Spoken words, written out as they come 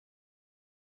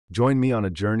Join me on a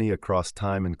journey across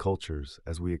time and cultures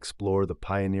as we explore the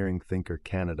pioneering thinker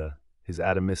Kanada, his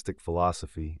atomistic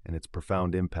philosophy, and its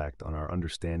profound impact on our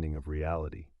understanding of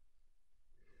reality.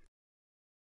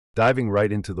 Diving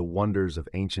right into the wonders of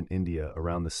ancient India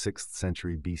around the 6th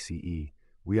century BCE,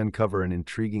 we uncover an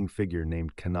intriguing figure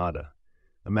named Kanada.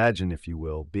 Imagine, if you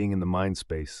will, being in the mind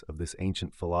space of this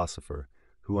ancient philosopher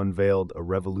who unveiled a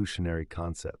revolutionary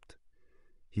concept.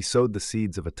 He sowed the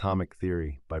seeds of atomic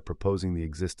theory by proposing the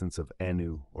existence of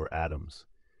anu, or atoms.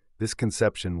 This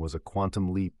conception was a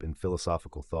quantum leap in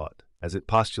philosophical thought, as it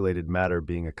postulated matter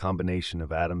being a combination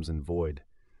of atoms and void,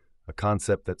 a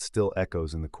concept that still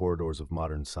echoes in the corridors of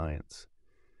modern science.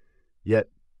 Yet,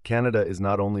 Kanada is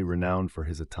not only renowned for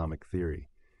his atomic theory.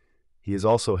 He is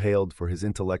also hailed for his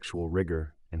intellectual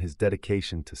rigor and his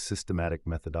dedication to systematic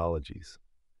methodologies.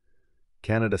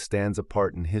 Kanada stands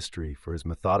apart in history for his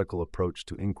methodical approach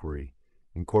to inquiry,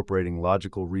 incorporating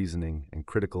logical reasoning and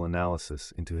critical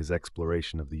analysis into his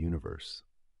exploration of the universe.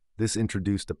 This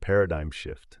introduced a paradigm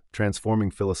shift, transforming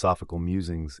philosophical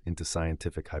musings into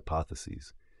scientific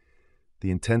hypotheses. The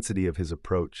intensity of his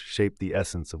approach shaped the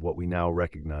essence of what we now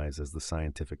recognize as the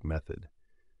scientific method.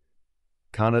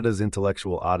 Kanada's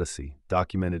intellectual odyssey,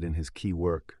 documented in his key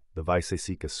work, the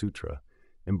Vaisesika Sutra,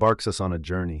 embarks us on a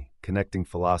journey connecting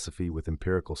philosophy with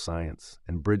empirical science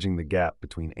and bridging the gap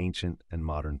between ancient and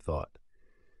modern thought.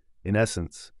 In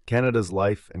essence, Kanada's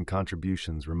life and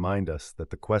contributions remind us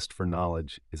that the quest for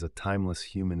knowledge is a timeless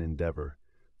human endeavor,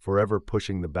 forever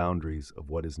pushing the boundaries of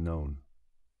what is known.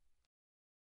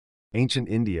 Ancient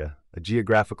India, a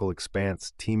geographical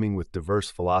expanse teeming with diverse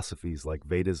philosophies like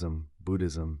Vedism,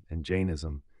 Buddhism, and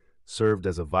Jainism, served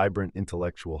as a vibrant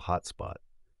intellectual hotspot.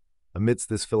 Amidst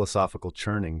this philosophical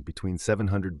churning, between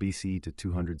 700 BCE to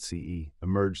 200 CE,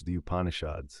 emerged the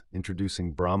Upanishads,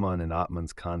 introducing Brahman and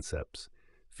Atman's concepts,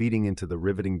 feeding into the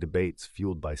riveting debates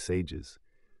fueled by sages.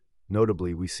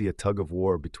 Notably, we see a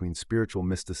tug-of-war between spiritual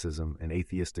mysticism and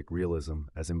atheistic realism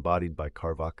as embodied by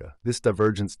Carvaka. This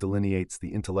divergence delineates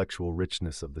the intellectual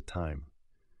richness of the time.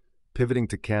 Pivoting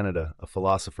to Kanada, a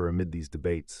philosopher amid these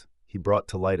debates, he brought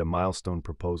to light a milestone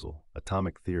proposal,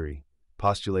 atomic theory,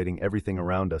 postulating everything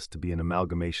around us to be an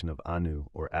amalgamation of anu,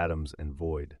 or atoms, and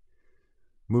void.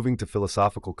 Moving to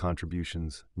philosophical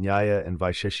contributions, Nyaya and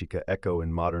Vaisheshika echo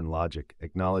in modern logic,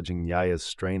 acknowledging Nyaya's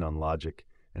strain on logic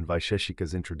and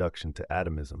Vaisheshika's introduction to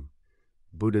atomism.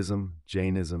 Buddhism,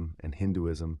 Jainism, and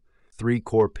Hinduism, three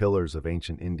core pillars of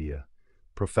ancient India,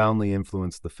 profoundly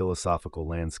influenced the philosophical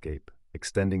landscape,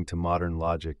 extending to modern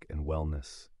logic and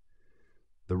wellness.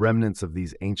 The remnants of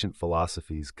these ancient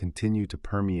philosophies continue to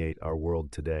permeate our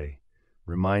world today,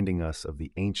 reminding us of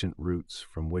the ancient roots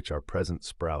from which our present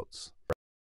sprouts.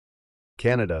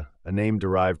 Kanada, a name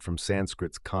derived from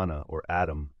Sanskrit's kana, or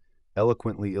atom,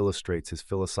 eloquently illustrates his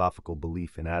philosophical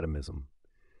belief in atomism.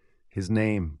 His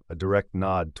name, a direct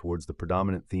nod towards the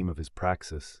predominant theme of his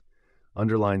praxis,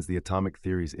 underlines the atomic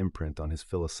theory's imprint on his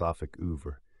philosophic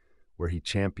oeuvre, where he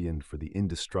championed for the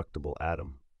indestructible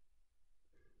atom.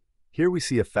 Here we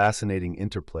see a fascinating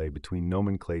interplay between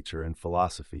nomenclature and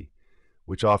philosophy,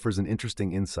 which offers an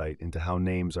interesting insight into how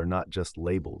names are not just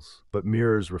labels, but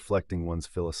mirrors reflecting one's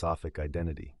philosophic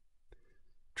identity.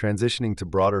 Transitioning to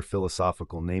broader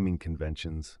philosophical naming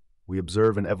conventions, we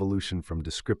observe an evolution from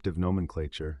descriptive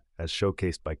nomenclature, as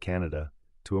showcased by Kanada,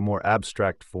 to a more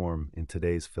abstract form in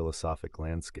today's philosophic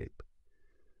landscape.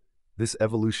 This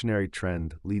evolutionary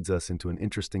trend leads us into an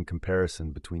interesting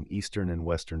comparison between Eastern and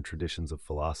Western traditions of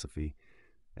philosophy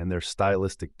and their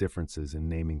stylistic differences in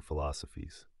naming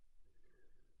philosophies.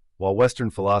 While Western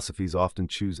philosophies often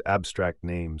choose abstract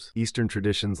names, Eastern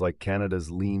traditions like Kanada's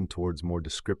lean towards more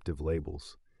descriptive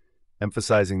labels.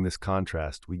 Emphasizing this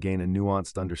contrast, we gain a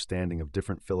nuanced understanding of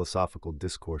different philosophical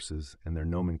discourses and their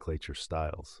nomenclature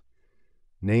styles.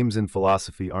 Names in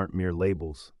philosophy aren't mere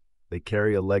labels. They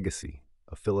carry a legacy,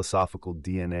 a philosophical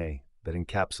DNA that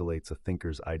encapsulates a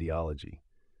thinker's ideology.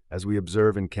 As we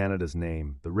observe in Kanada's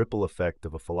name, the ripple effect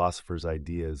of a philosopher's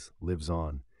ideas lives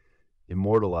on,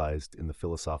 immortalized in the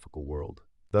philosophical world,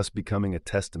 thus becoming a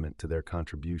testament to their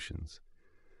contributions.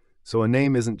 So a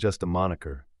name isn't just a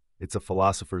moniker, it's a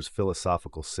philosopher's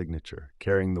philosophical signature,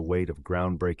 carrying the weight of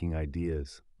groundbreaking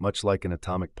ideas, much like an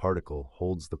atomic particle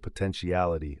holds the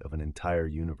potentiality of an entire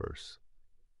universe.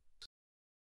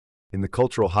 In the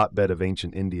cultural hotbed of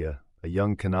ancient India, a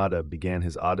young Kanada began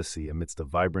his odyssey amidst a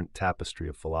vibrant tapestry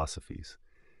of philosophies.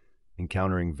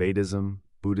 Encountering Vedism,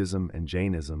 Buddhism, and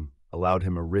Jainism allowed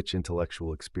him a rich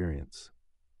intellectual experience.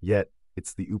 Yet,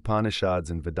 it's the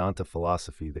Upanishads and Vedanta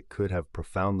philosophy that could have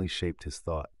profoundly shaped his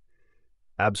thought.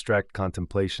 Abstract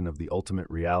contemplation of the ultimate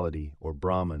reality, or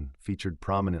Brahman, featured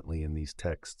prominently in these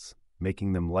texts,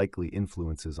 making them likely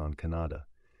influences on Kanada.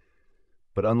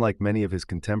 But unlike many of his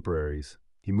contemporaries,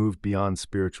 he moved beyond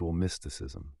spiritual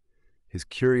mysticism. His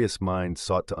curious mind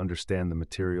sought to understand the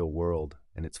material world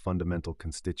and its fundamental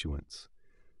constituents.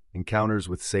 Encounters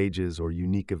with sages or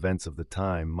unique events of the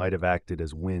time might have acted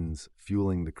as winds,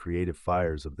 fueling the creative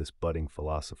fires of this budding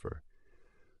philosopher.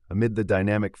 Amid the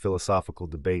dynamic philosophical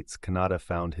debates, Kanada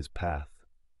found his path.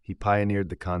 He pioneered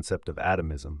the concept of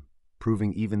atomism,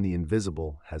 proving even the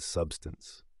invisible has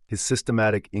substance. His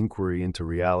systematic inquiry into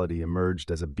reality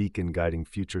emerged as a beacon guiding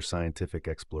future scientific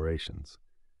explorations.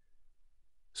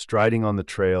 Striding on the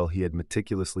trail he had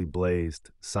meticulously blazed,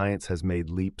 science has made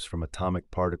leaps from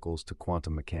atomic particles to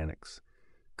quantum mechanics.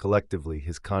 Collectively,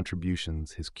 his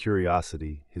contributions, his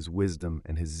curiosity, his wisdom,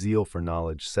 and his zeal for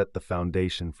knowledge set the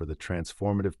foundation for the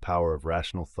transformative power of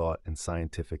rational thought and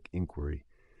scientific inquiry,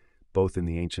 both in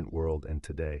the ancient world and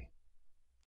today.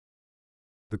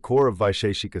 The core of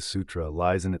Vaisheshika Sutra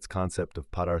lies in its concept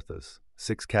of padarthas,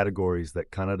 6 categories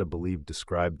that Kanada believed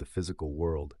described the physical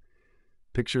world.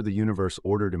 Picture the universe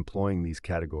ordered employing these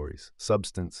categories: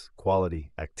 substance,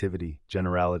 quality, activity,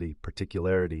 generality,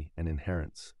 particularity, and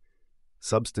inherence.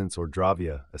 Substance, or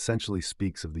dravya, essentially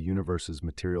speaks of the universe's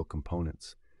material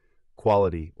components.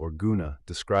 Quality, or guna,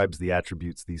 describes the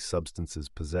attributes these substances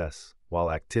possess,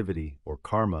 while activity, or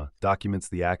karma, documents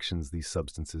the actions these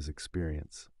substances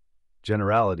experience.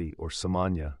 Generality, or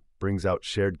samanya, brings out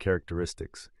shared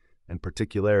characteristics, and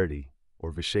particularity,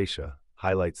 or vishesha,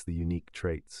 highlights the unique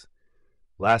traits.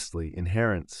 Lastly,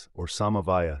 inherence, or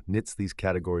samavaya, knits these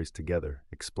categories together,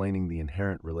 explaining the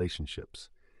inherent relationships.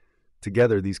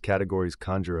 Together, these categories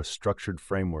conjure a structured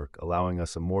framework, allowing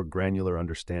us a more granular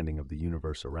understanding of the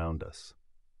universe around us.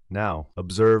 Now,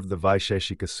 observe the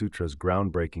Vaisheshika Sutra's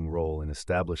groundbreaking role in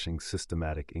establishing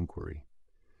systematic inquiry.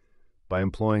 By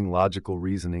employing logical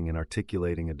reasoning and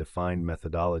articulating a defined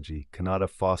methodology, Kanada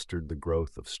fostered the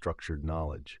growth of structured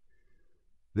knowledge.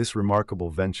 This remarkable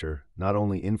venture not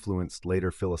only influenced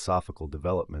later philosophical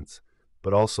developments,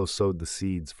 but also sowed the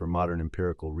seeds for modern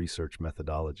empirical research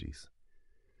methodologies.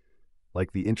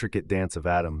 Like the intricate dance of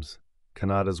atoms,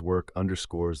 Kanada's work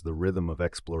underscores the rhythm of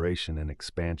exploration and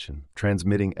expansion,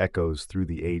 transmitting echoes through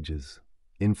the ages,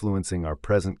 influencing our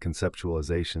present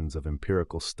conceptualizations of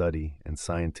empirical study and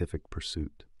scientific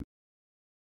pursuit.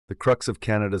 The crux of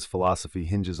Kanada's philosophy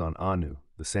hinges on Anu,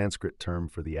 the Sanskrit term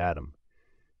for the atom.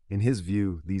 In his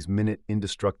view, these minute,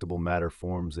 indestructible matter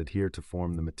forms adhere to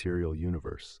form the material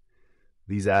universe.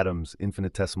 These atoms,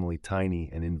 infinitesimally tiny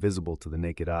and invisible to the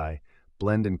naked eye,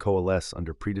 blend and coalesce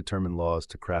under predetermined laws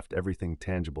to craft everything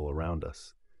tangible around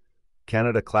us.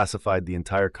 Kanada classified the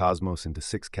entire cosmos into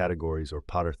 6 categories, or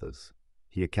padarthas.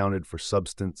 He accounted for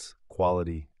substance,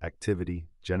 quality, activity,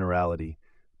 generality,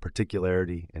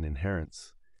 particularity, and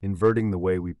inherence, inverting the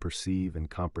way we perceive and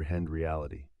comprehend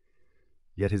reality.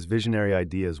 Yet his visionary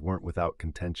ideas weren't without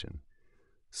contention.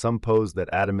 Some pose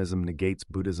that atomism negates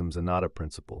Buddhism's anatta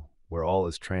principle, where all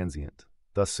is transient,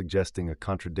 thus suggesting a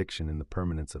contradiction in the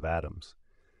permanence of atoms.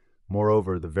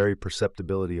 Moreover, the very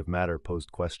perceptibility of matter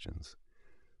posed questions.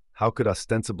 How could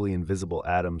ostensibly invisible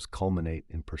atoms culminate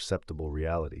in perceptible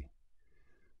reality?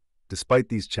 Despite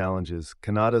these challenges,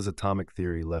 Kanada's atomic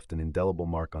theory left an indelible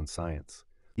mark on science,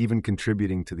 even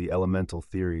contributing to the elemental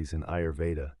theories in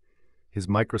Ayurveda. His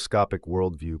microscopic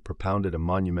worldview propounded a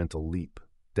monumental leap,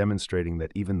 demonstrating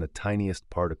that even the tiniest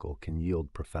particle can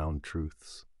yield profound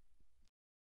truths.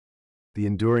 The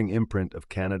enduring imprint of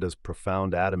Kanada's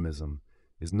profound atomism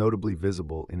is notably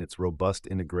visible in its robust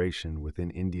integration within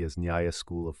India's Nyaya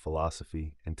school of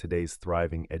philosophy and today's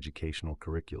thriving educational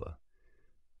curricula.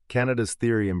 Kanada's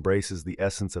theory embraces the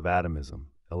essence of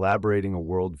atomism, elaborating a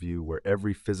worldview where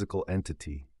every physical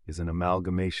entity is an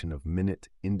amalgamation of minute,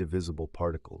 indivisible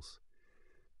particles.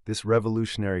 This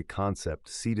revolutionary concept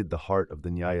seeded the heart of the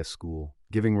Nyaya school,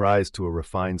 giving rise to a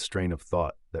refined strain of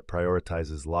thought that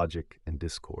prioritizes logic and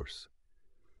discourse.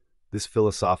 This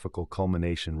philosophical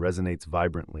culmination resonates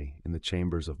vibrantly in the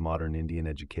chambers of modern Indian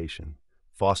education,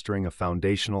 fostering a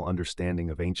foundational understanding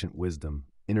of ancient wisdom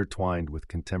intertwined with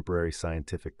contemporary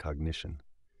scientific cognition.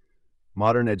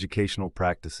 Modern educational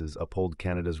practices uphold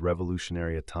Kanada's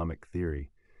revolutionary atomic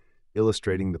theory,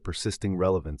 illustrating the persisting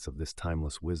relevance of this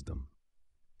timeless wisdom.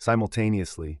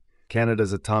 Simultaneously,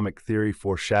 Kanada's atomic theory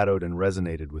foreshadowed and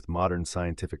resonated with modern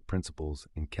scientific principles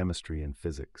in chemistry and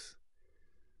physics.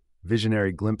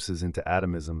 Visionary glimpses into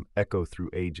atomism echo through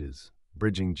ages,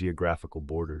 bridging geographical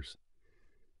borders.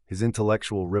 His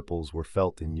intellectual ripples were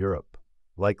felt in Europe,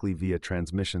 likely via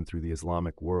transmission through the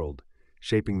Islamic world,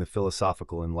 shaping the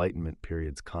philosophical Enlightenment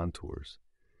period's contours.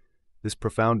 This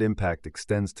profound impact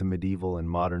extends to medieval and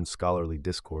modern scholarly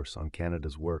discourse on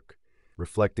Kanada's work,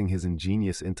 reflecting his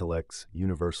ingenious intellect's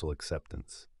universal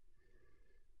acceptance.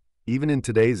 Even in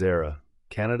today's era,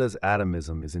 Canada's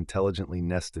atomism is intelligently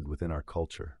nested within our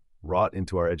culture, wrought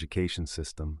into our education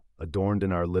system, adorned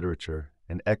in our literature,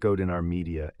 and echoed in our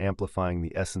media, amplifying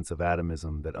the essence of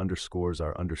atomism that underscores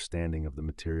our understanding of the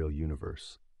material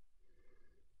universe.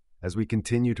 As we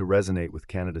continue to resonate with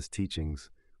Canada's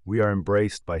teachings, we are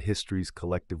embraced by history's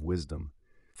collective wisdom,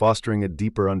 fostering a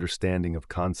deeper understanding of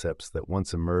concepts that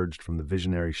once emerged from the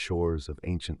visionary shores of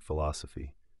ancient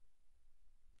philosophy.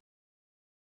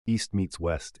 East meets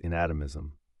West in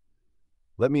atomism.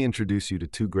 Let me introduce you to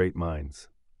two great minds,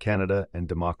 Kanada and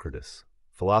Democritus,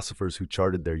 philosophers who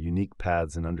charted their unique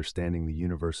paths in understanding the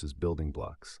universe's building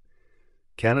blocks.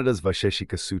 Kanada's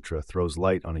Vaisheshika Sutra throws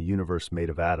light on a universe made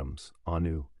of atoms,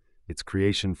 Anu, its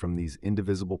creation from these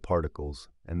indivisible particles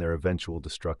and their eventual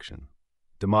destruction.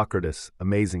 Democritus,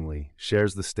 amazingly,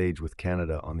 shares the stage with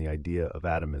Kanada on the idea of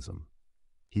atomism.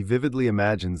 He vividly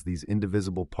imagines these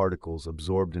indivisible particles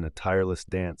absorbed in a tireless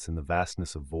dance in the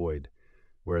vastness of void,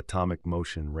 where atomic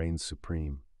motion reigns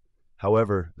supreme.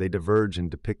 However, they diverge in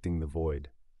depicting the void.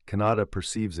 Kanada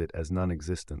perceives it as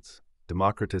non-existence.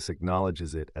 Democritus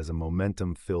acknowledges it as a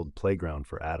momentum-filled playground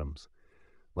for atoms.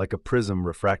 Like a prism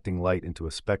refracting light into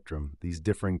a spectrum, these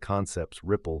differing concepts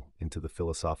ripple into the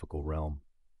philosophical realm.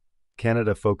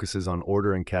 Kanada focuses on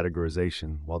order and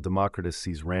categorization, while Democritus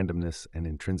sees randomness and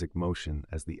intrinsic motion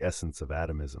as the essence of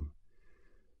atomism.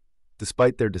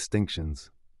 Despite their distinctions,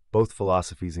 both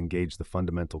philosophies engage the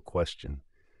fundamental question: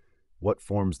 what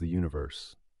forms the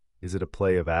universe? Is it a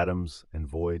play of atoms and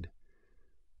void?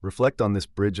 Reflect on this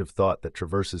bridge of thought that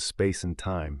traverses space and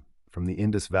time, from the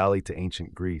Indus Valley to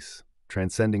ancient Greece,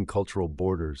 transcending cultural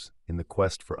borders in the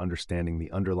quest for understanding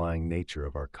the underlying nature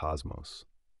of our cosmos.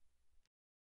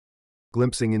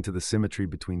 Glimpsing into the symmetry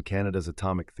between Kanada's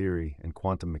atomic theory and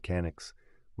quantum mechanics,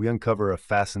 we uncover a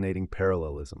fascinating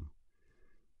parallelism.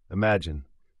 Imagine,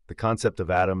 the concept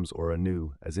of atoms or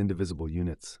Anu as indivisible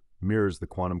units mirrors the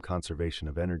quantum conservation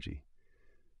of energy.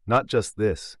 Not just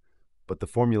this, but the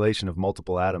formulation of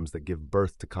multiple atoms that give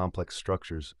birth to complex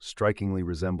structures strikingly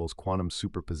resembles quantum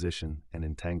superposition and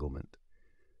entanglement.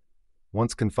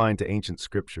 Once confined to ancient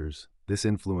scriptures, this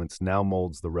influence now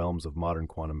molds the realms of modern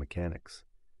quantum mechanics.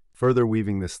 Further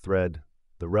weaving this thread,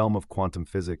 the realm of quantum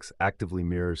physics actively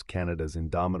mirrors Kanada's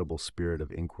indomitable spirit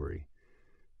of inquiry.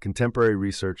 Contemporary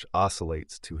research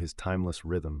oscillates to his timeless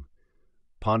rhythm.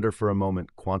 Ponder for a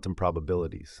moment quantum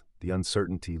probabilities, the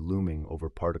uncertainty looming over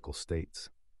particle states.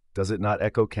 Does it not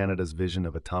echo Kanada's vision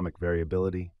of atomic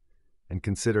variability? And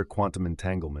consider quantum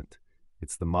entanglement.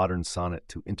 It's the modern sonnet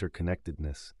to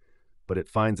interconnectedness, but it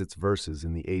finds its verses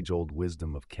in the age-old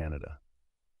wisdom of Kanada.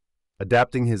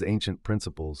 Adapting his ancient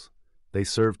principles, they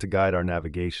serve to guide our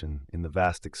navigation in the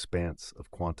vast expanse of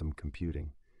quantum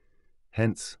computing.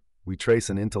 Hence, we trace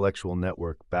an intellectual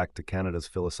network back to Kanada's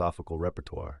philosophical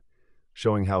repertoire,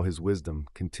 showing how his wisdom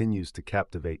continues to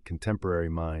captivate contemporary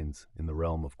minds in the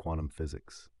realm of quantum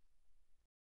physics.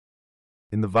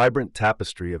 In the vibrant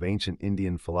tapestry of ancient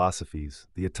Indian philosophies,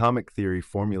 the atomic theory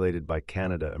formulated by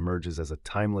Kanada emerges as a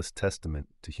timeless testament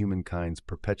to humankind's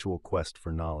perpetual quest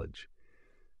for knowledge.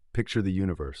 Picture the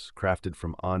universe, crafted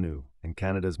from Anu and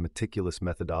Kanada's meticulous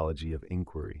methodology of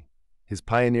inquiry. His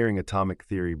pioneering atomic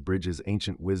theory bridges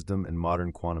ancient wisdom and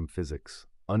modern quantum physics,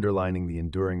 underlining the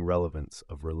enduring relevance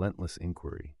of relentless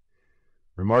inquiry.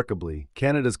 Remarkably,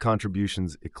 Kanada's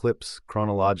contributions eclipse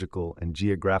chronological and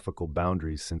geographical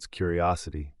boundaries, since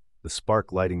curiosity, the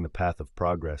spark lighting the path of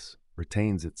progress,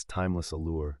 retains its timeless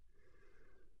allure.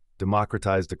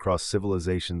 Democratized across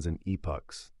civilizations and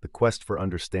epochs, the quest for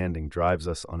understanding drives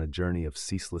us on a journey of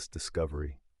ceaseless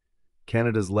discovery.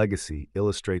 Kanada's legacy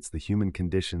illustrates the human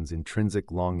condition's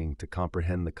intrinsic longing to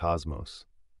comprehend the cosmos,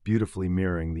 beautifully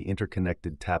mirroring the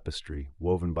interconnected tapestry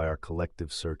woven by our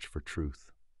collective search for truth.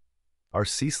 Our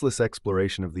ceaseless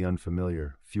exploration of the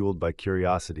unfamiliar, fueled by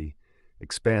curiosity,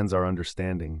 expands our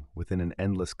understanding within an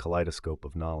endless kaleidoscope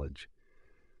of knowledge.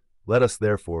 Let us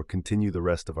therefore continue the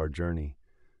rest of our journey,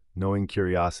 knowing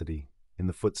curiosity, in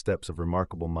the footsteps of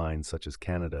remarkable minds such as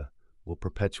Kanada, will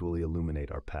perpetually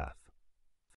illuminate our path.